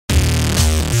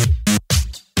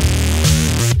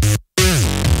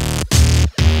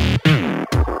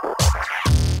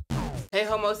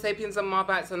Sapiens and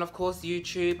Marbites, and of course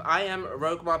YouTube. I am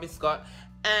Rogue Barbie Scott,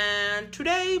 and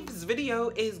today's video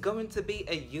is going to be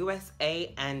a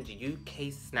USA and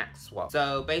UK snack swap.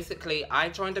 So basically, I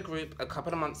joined a group a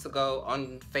couple of months ago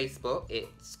on Facebook.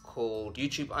 It's called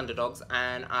YouTube Underdogs,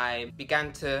 and I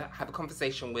began to have a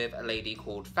conversation with a lady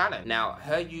called Fallon. Now,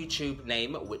 her YouTube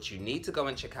name, which you need to go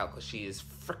and check out because she is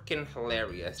freaking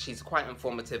hilarious. She's quite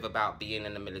informative about being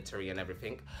in the military and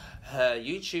everything. Her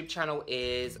YouTube channel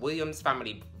is Williams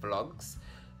Family Vlogs.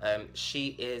 She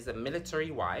is a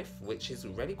military wife, which is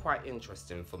really quite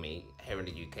interesting for me here in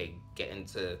the UK, getting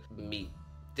to meet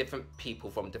different people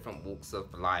from different walks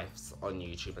of life on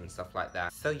YouTube and stuff like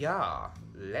that. So yeah,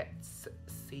 let's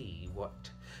see what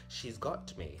she's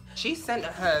got me. She sent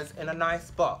hers in a nice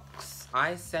box.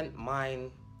 I sent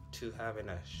mine to her in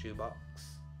a shoebox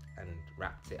and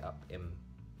wrapped it up in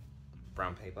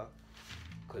brown paper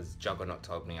because Juggernaut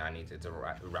told me I needed to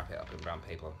wrap it up in brown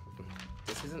paper.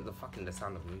 This isn't the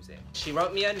sound of music. She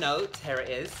wrote me a note. Here it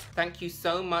is. Thank you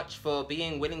so much for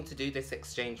being willing to do this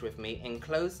exchange with me.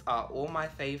 Enclosed are all my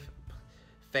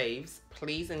faves.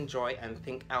 Please enjoy and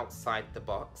think outside the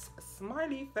box.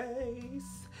 Smiley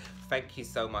face. Thank you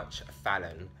so much,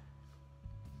 Fallon.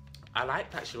 I like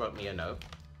that she wrote me a note,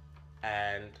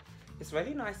 and it's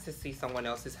really nice to see someone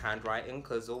else's handwriting,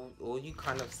 because all you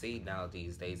kind of see now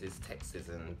these days is texts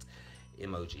and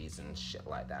emojis and shit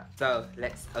like that. So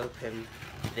let's open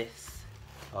this.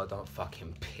 Oh, don't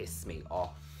fucking piss me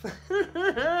off.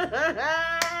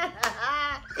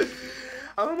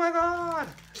 Oh my god,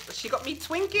 she got me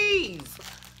Twinkies.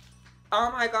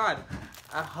 Oh my god,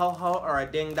 a ho-ho or a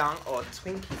ding-dong or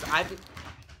Twinkies.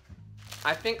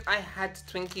 I think I had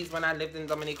Twinkies when I lived in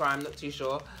Dominica, I'm not too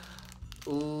sure.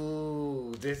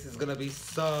 Ooh, this is gonna be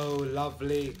so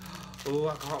lovely. Ooh,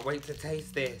 I can't wait to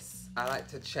taste this. I like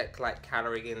to check like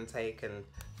calorie intake and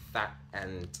fat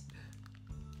and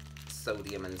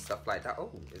sodium and stuff like that.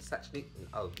 Oh, it's actually,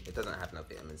 oh, it doesn't have no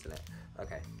vitamins in it.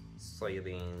 Okay,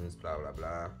 soybeans, blah, blah,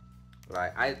 blah.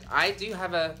 Like, I do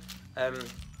have a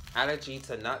allergy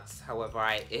to nuts. However,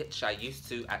 I itch. I used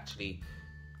to actually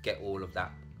get all of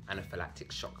that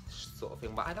anaphylactic shock sort of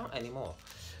thing, but I don't anymore.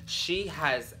 She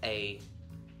has a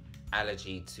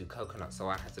allergy to coconut, so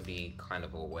I had to be kind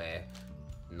of aware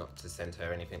not to send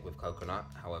her anything with coconut.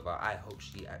 However, I hope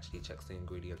she actually checks the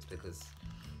ingredients, because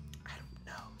I don't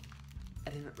know. I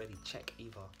didn't really check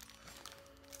either.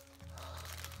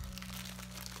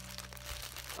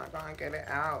 I can't get it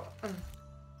out.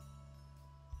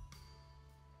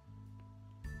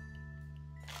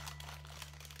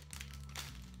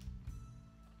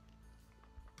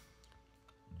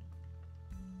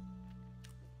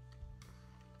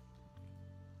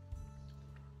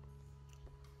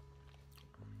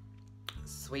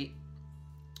 Sweet,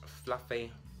 fluffy,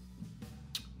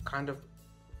 kind of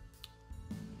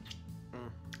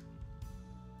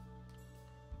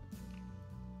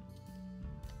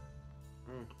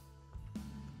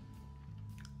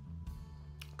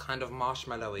kind of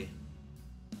marshmallowy.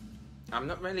 I'm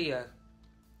not really a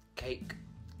cake.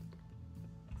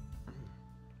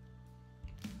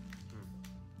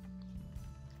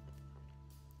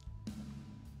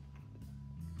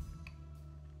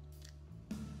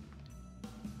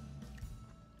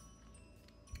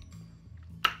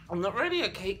 I'm not really a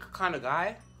cake kind of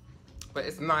guy, but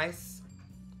it's nice.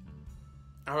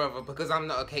 However, because I'm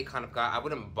not a cake kind of guy, I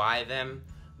wouldn't buy them,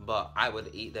 but I would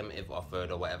eat them if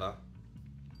offered or whatever.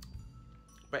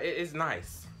 But it is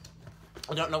nice.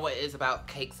 I don't know what it is about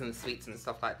cakes and sweets and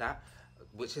stuff like that,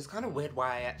 which is kind of weird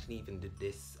why I actually even did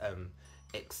this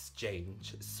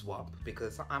exchange swap,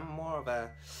 because I'm more of a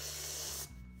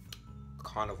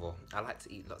carnivore. I like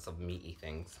to eat lots of meaty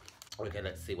things. Okay,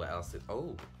 let's see what else is.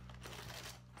 Oh.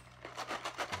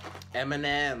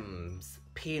 M&M's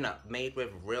peanut made with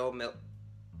real milk.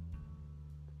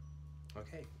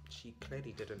 Okay, she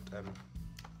clearly didn't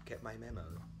get my memo.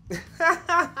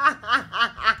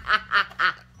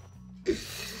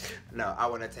 No, I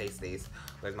want to taste these.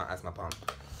 Where's my asthma pump?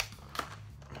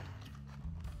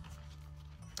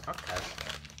 Okay.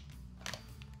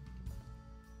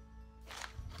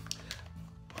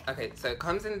 Okay, so it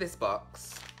comes in this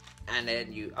box, and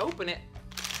then you open it,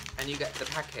 and you get the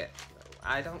packet.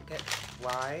 I don't get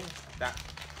why that,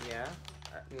 yeah.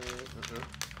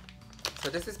 So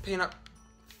this is peanut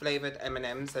flavored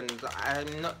M&M's, and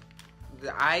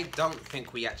I don't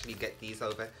think we actually get these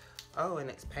over. Oh, and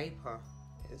it's paper.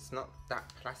 It's not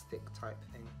that plastic type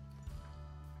thing.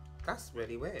 That's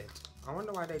really weird. I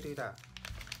wonder why they do that.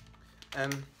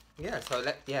 Yeah, so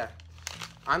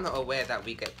I'm not aware that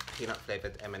we get peanut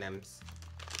flavored M&M's.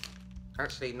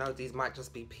 Actually, no, these might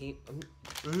just be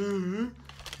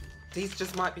These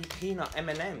just might be peanut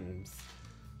M&Ms.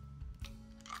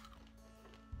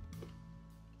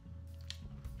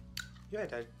 Yeah,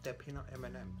 they're peanut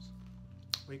M&Ms.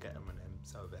 We get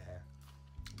M&Ms over here,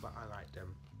 but I like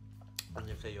them. And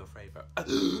if they're your favourite.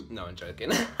 No, I'm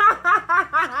joking.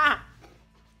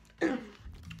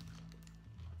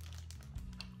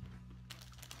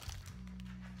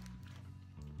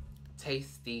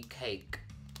 Tasty cake,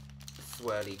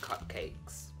 swirly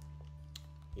cupcakes.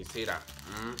 You see that?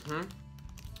 Mm-hmm.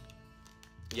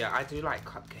 Yeah, I do like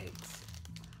cupcakes.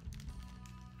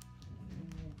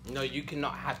 No, you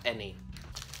cannot have any.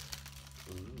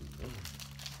 Ooh.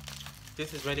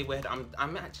 This is really weird.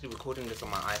 I'm actually recording this on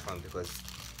my iPhone because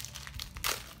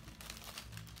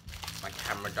my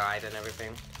camera died and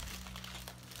everything.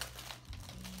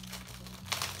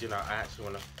 You know, I actually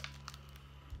wanna.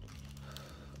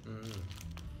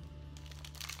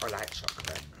 I like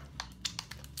chocolate.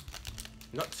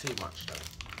 Not too much though.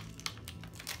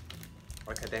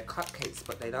 Okay, they're cupcakes,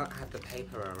 but they don't have the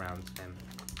paper around them.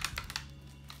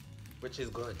 Which is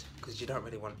good, because you don't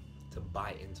really want to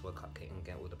bite into a cupcake and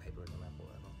get all the paper in the mouth or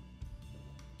whatever.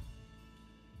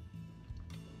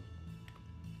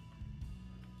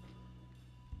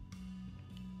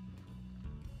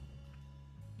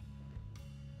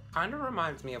 Kind of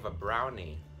reminds me of a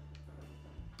brownie.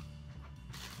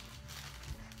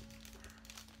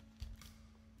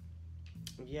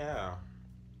 Yeah.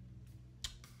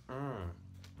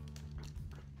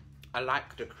 I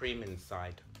like the cream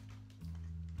inside.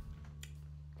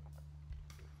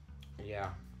 Yeah,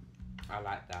 I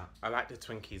like that. I like the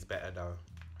Twinkies better though.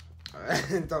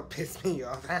 Don't piss me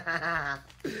off.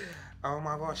 Oh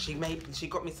my gosh, she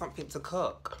got me something to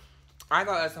cook. I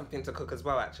got her something to cook as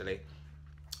well actually.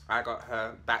 I got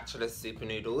her bachelor super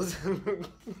noodles.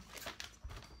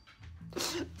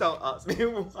 Don't ask me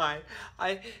why.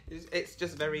 It's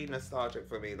just very nostalgic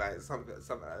for me, like some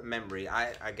memory.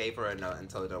 I gave her a note and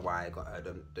told her why I got her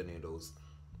the noodles.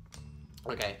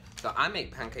 Okay, so I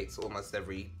make pancakes almost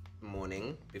every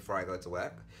morning before I go to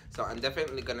work. So I'm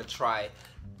definitely gonna try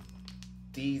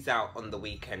these out on the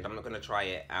weekend. I'm not gonna try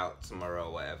it out tomorrow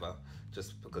or whatever,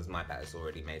 just because my batter's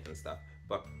already made and stuff.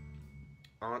 But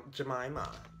Aunt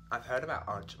Jemima, I've heard about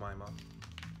Aunt Jemima.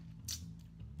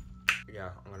 Yeah,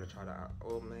 I'm gonna try that out.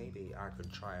 Or maybe I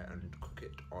could try it and cook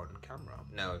it on camera.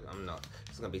 No, I'm not.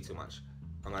 It's gonna be too much.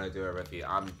 I'm gonna do a review.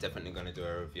 I'm definitely gonna do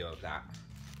a review of that.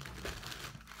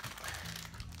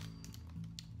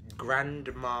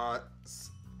 Grandma's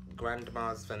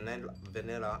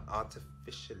vanilla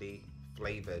artificially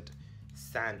flavored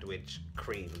sandwich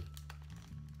cream.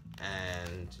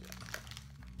 And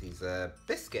these are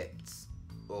biscuits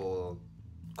or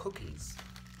cookies,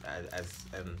 as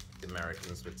the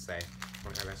Americans would say.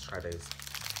 Okay, let's try these.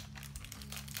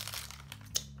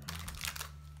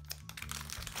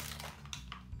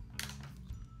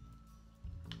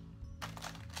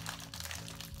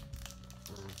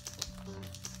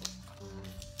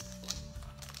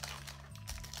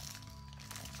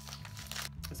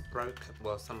 It's broken.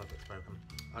 Well, some of it's broken.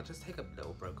 I'll just take a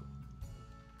little broken.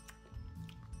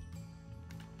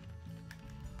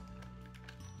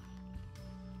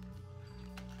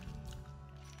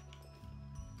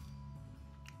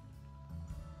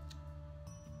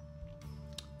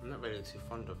 I'm not really too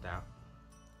fond of that.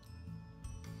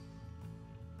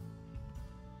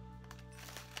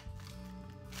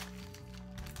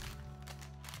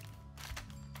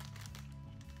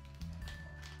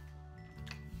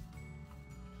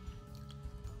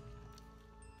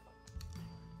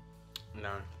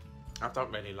 No, I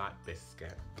don't really like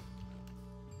biscuit.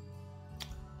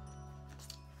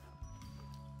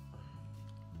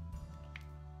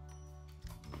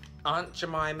 Aunt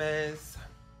Jemima's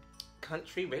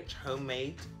country rich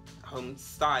homemade home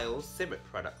style syrup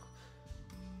product.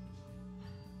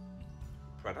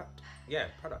 Yeah,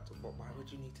 product. Why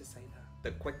would you need to say that?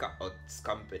 The Quaker Oats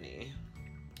Company.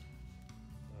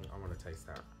 I want to taste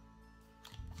that.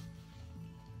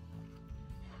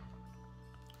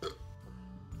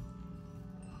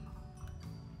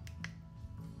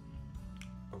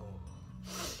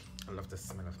 I love the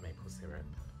smell of maple syrup,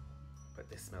 but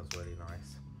this smells really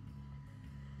nice.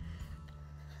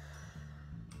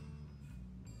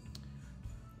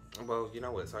 Well, you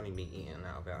know what? It's only me eating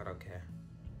out of it. I don't care.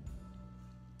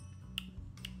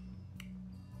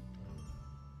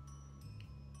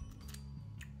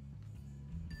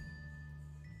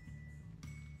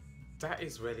 That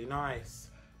is really nice.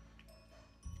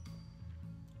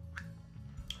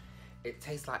 It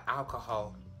tastes like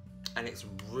alcohol, and it's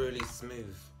really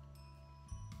smooth.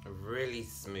 Really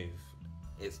smooth.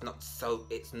 It's not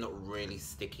really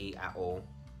sticky at all.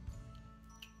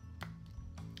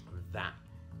 That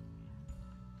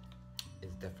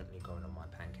is definitely going on my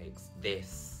pancakes.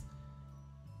 This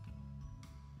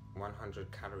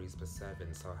 100 calories per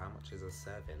serving, so how much is a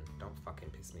serving? Don't fucking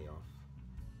piss me off.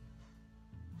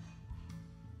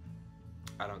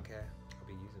 I don't care. I'll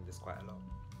be using this quite a lot.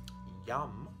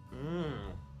 Yum.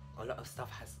 A lot of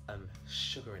stuff has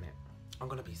sugar in it. I'm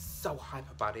gonna be so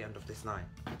hyper by the end of this night.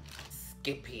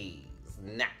 Skippy's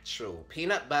natural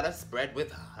peanut butter spread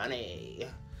with honey.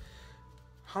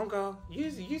 Homegirl,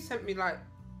 you sent me like,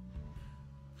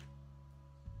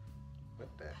 what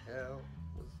the hell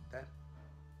was that?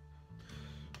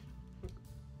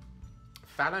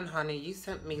 Fallon, honey, you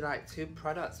sent me like 2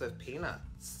 products with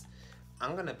peanuts.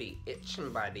 I'm gonna be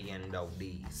itching by the end of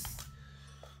these.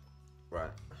 Right.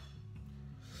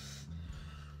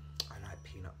 I like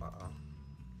peanut butter.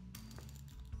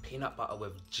 Peanut butter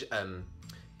with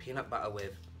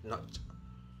not.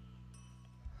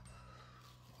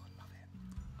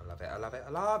 I love it. I love it. I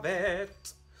love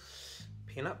it.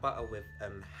 Peanut butter with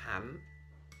ham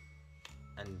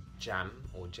and jam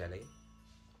or jelly.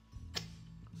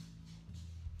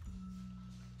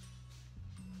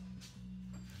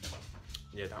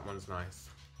 Yeah, that one's nice.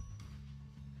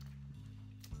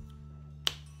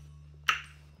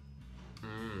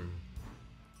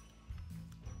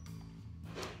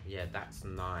 Yeah, that's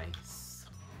nice.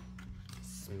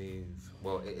 Smooth.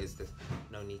 Well, it is this.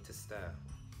 No need to stir.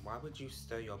 Why would you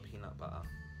stir your peanut butter?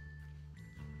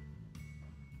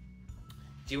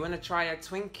 Do you want to try a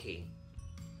Twinkie?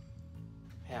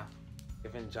 Here,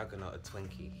 giving Juggernaut a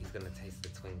Twinkie. He's going to taste the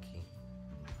Twinkie.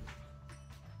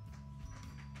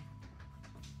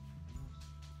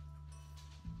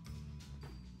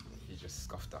 He just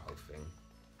scoffed the whole thing.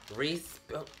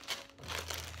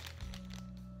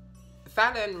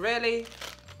 Fallon, really?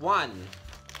 1,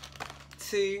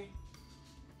 2,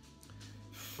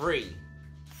 3.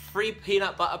 3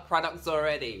 peanut butter products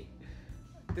already.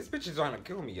 This bitch is trying to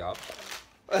kill me, y'all.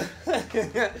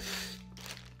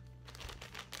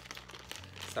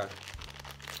 So,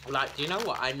 like, do you know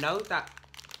what? I know that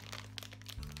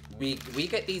we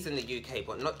get these in the UK,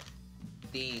 but not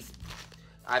these.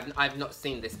 I've not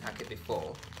seen this packet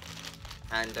before,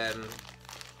 and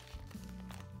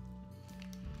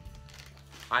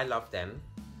I love them.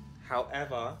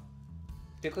 However,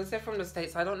 because they're from the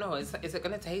States, I don't know. Is it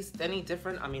gonna taste any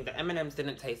different? I mean, the M&Ms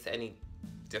didn't taste any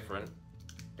different.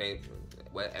 They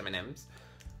were M&Ms.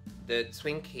 The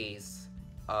Twinkies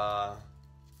are.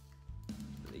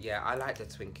 Yeah, I like the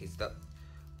Twinkies.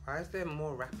 Why is there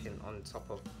more wrapping on top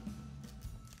of?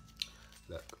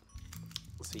 Look.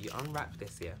 So you unwrap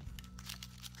this here,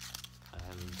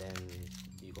 and then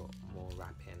you got more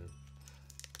wrapping.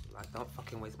 Like, don't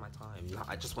fucking waste my time. Like,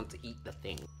 I just want to eat the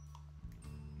thing.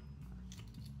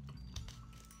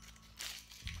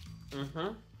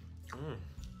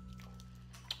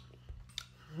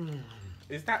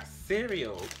 Is that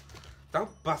cereal?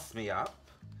 Don't bust me up.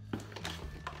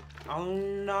 Oh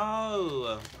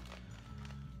no.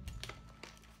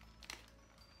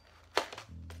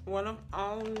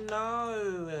 Oh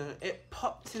no. It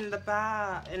popped in the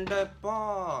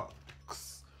box.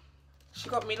 She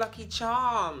got me Lucky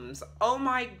Charms. Oh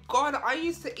my god, I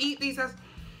used to eat these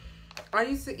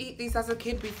as a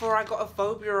kid before I got a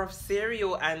phobia of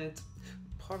cereal and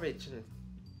porridge and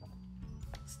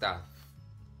stuff.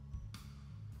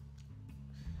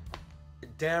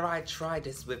 Dare I try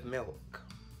this with milk?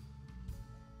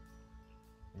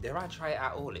 Dare I try it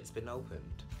at all? It's been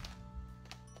opened.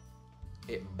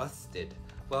 It busted.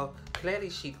 Well, clearly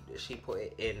she put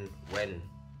it in when.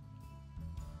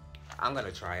 I'm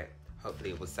gonna try it.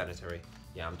 Hopefully it was sanitary.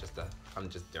 Yeah, I'm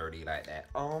just dirty like that.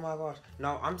 Oh my gosh.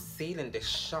 No, I'm sealing this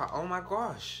shut. Oh my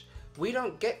gosh. We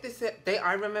don't get this.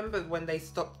 I remember when they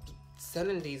stopped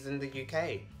selling these in the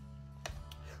UK.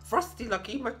 Frosty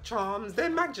Lucky Charms.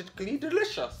 They're magically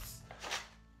delicious.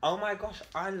 Oh my gosh.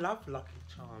 I love Lucky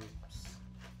Charms.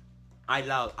 I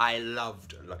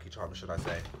loved Lucky Charms, should I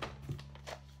say.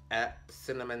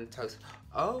 Cinnamon toast.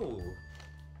 Oh,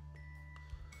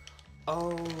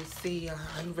 see,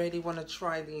 I really want to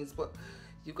try these, but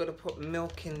you got to put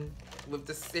milk in with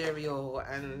the cereal,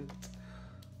 and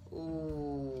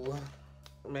ooh,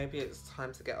 maybe it's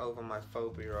time to get over my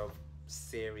phobia of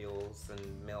cereals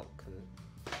and milk and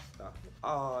stuff.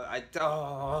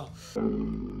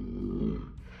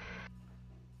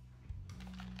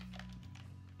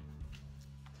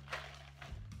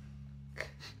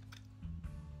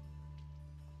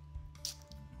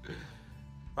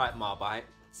 Right,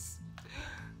 Marbites.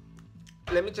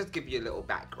 Let me just give you a little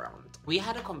background. We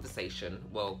had a conversation.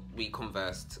 Well, we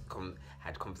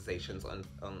had conversations on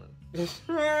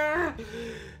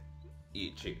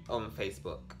YouTube, on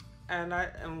Facebook,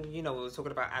 And you know, we were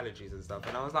talking about allergies and stuff,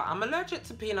 and I was like, I'm allergic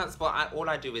to peanuts, but all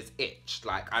I do is itch.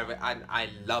 Like, I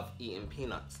love eating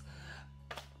peanuts.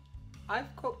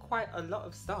 I've got quite a lot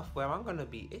of stuff where I'm gonna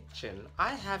be itching.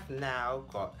 I have now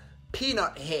got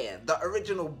peanut hair, the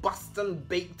original Boston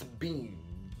baked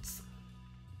beans.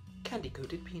 Candy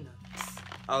coated peanuts.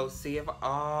 Oh, see if,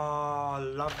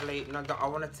 oh, lovely. No, I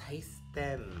wanna taste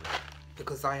them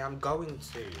because I am going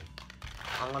to.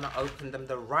 I'm gonna open them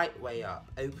the right way up.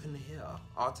 Open here.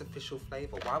 Artificial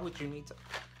flavour. Why would you need to...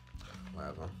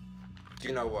 Whatever. Do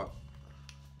you know what?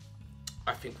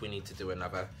 I think we need to do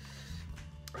another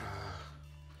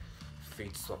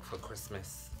food swap for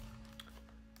Christmas.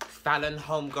 Fallon,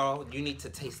 homegirl, you need to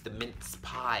taste the mince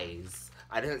pies.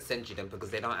 I didn't send you them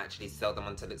because they don't actually sell them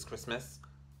until it's Christmas.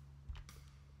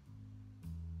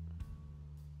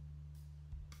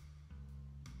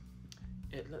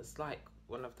 It looks like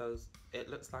one of those, it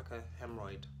looks like a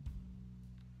hemorrhoid.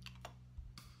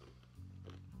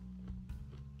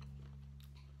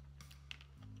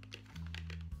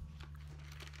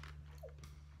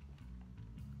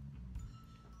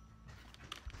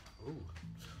 Ooh.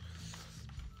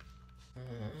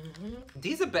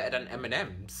 These are better than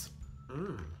M&M's.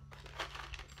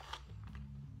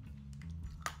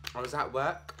 I was at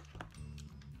work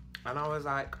and I was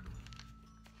like,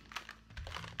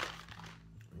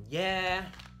 yeah,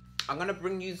 I'm gonna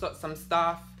bring you some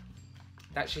stuff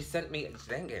that she sent me.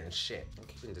 They ain't getting shit. I'm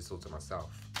keeping this all to myself.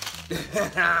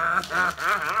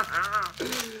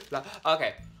 Like,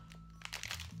 okay.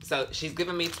 So she's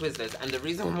given me Twizzlers, and the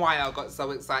reason why I got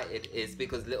so excited is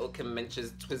because Little Kim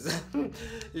mentions Twizzlers.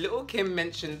 Little Kim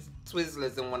mentions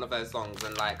Twizzlers in one of her songs,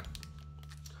 and like,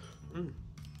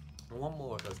 I want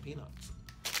more of those peanuts.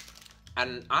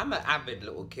 And I'm an avid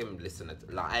Little Kim listener.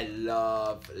 Like, I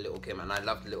love Little Kim, and I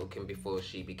loved Little Kim before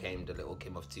she became the Little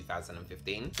Kim of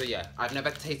 2015. So yeah, I've never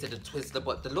tasted a Twizzler,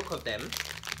 but the look of them,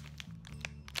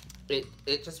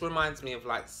 it just reminds me of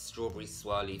like strawberry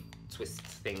swirly twist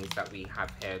things that we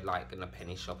have here, like in a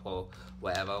penny shop or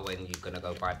whatever, when you're gonna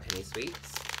go buy penny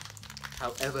sweets.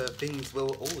 However, things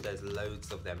will, oh, there's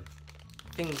loads of them.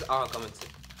 Things are going to,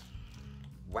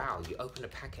 wow, you open a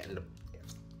packet and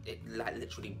it like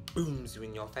literally booms you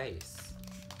in your face.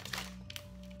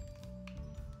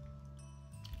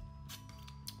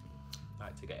 I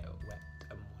like to get it wet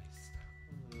and moist.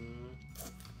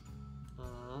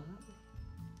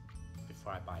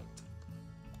 Before I bite.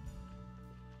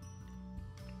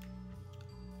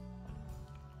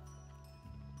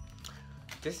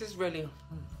 This is really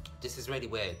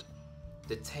weird.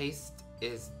 The taste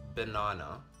is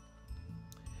banana,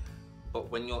 but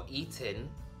when you're eating,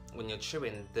 when you're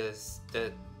chewing, the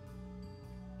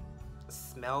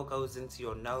smell goes into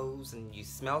your nose and you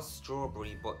smell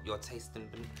strawberry, but you're tasting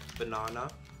banana.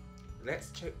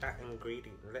 Let's check that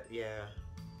ingredient. Yeah.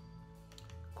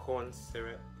 Corn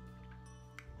syrup.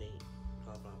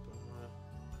 Blah, blah, blah.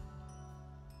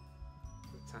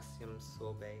 Potassium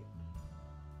sorbate.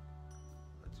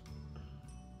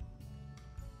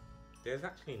 There's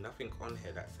actually nothing on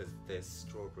here that says there's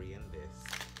strawberry in this.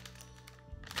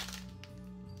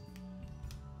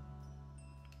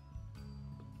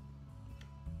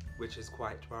 Which is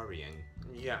quite worrying.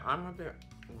 Yeah, I'm a bit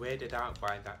weirded out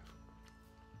by that.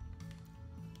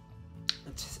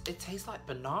 It tastes like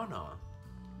banana,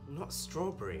 not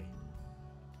strawberry.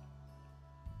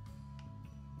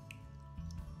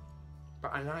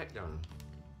 But I like them.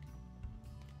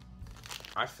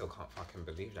 I still can't fucking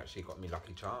believe that she got me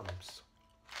Lucky Charms.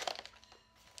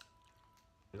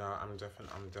 No, I'm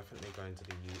definitely going to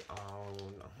be oh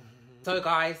no. So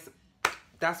guys,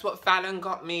 that's what Fallon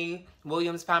got me,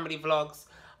 Williams Family Vlogs.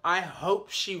 I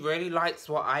hope she really likes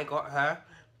what I got her.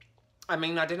 I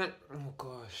mean, I didn't, oh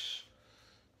gosh.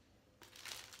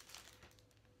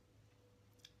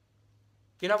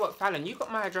 You know what, Fallon, you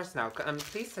got my address now.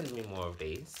 Please send me more of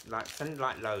these. Like, send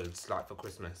like loads, like for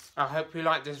Christmas. I hope you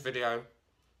like this video.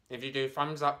 If you do,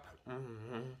 thumbs up.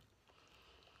 I'm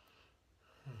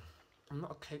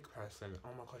not a cake person. Oh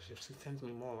my gosh, if she sends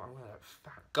me more, I'm gonna look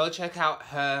fat. Go check out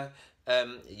her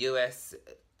US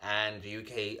and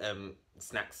UK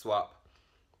snack swap.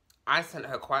 I sent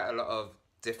her quite a lot of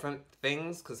different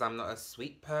things because I'm not a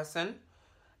sweet person.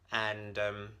 And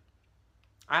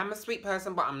I am a sweet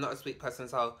person, but I'm not a sweet person,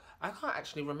 so I can't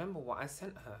actually remember what I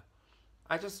sent her.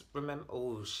 I just remember,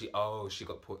 she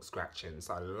got pork scratchings.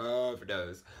 I love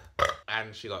those.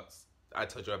 And she got, I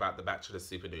told you about the Bachelor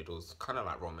Super Noodles, kind of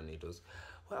like ramen noodles.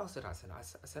 What else did I send? I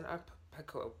sent her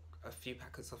a few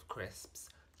packets of crisps,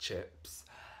 chips,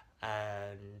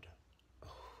 and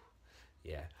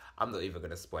yeah, I'm not even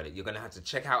gonna spoil it. You're gonna have to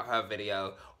check out her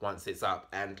video once it's up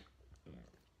and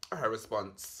her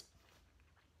response.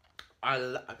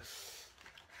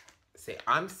 See,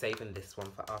 I'm saving this one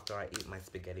for after I eat my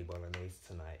spaghetti bolognese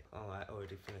tonight. Oh, I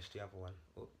already finished the other one.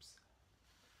 Oops.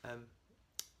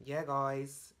 Yeah,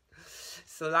 guys.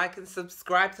 So like and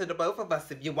subscribe to the both of us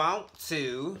if you want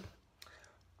to.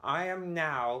 I am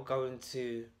now going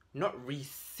to not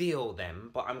reseal them,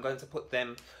 but I'm going to put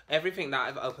them, everything that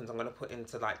I've opened, I'm going to put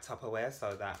into like Tupperware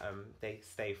so that they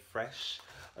stay fresh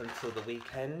until the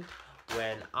weekend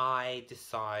when I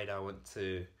decide I want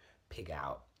to pig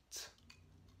out.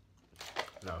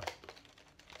 No.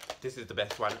 This is the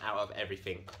best one out of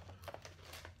everything.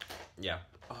 Yeah.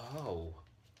 Oh.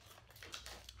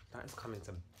 That is coming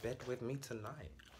to bed with me tonight.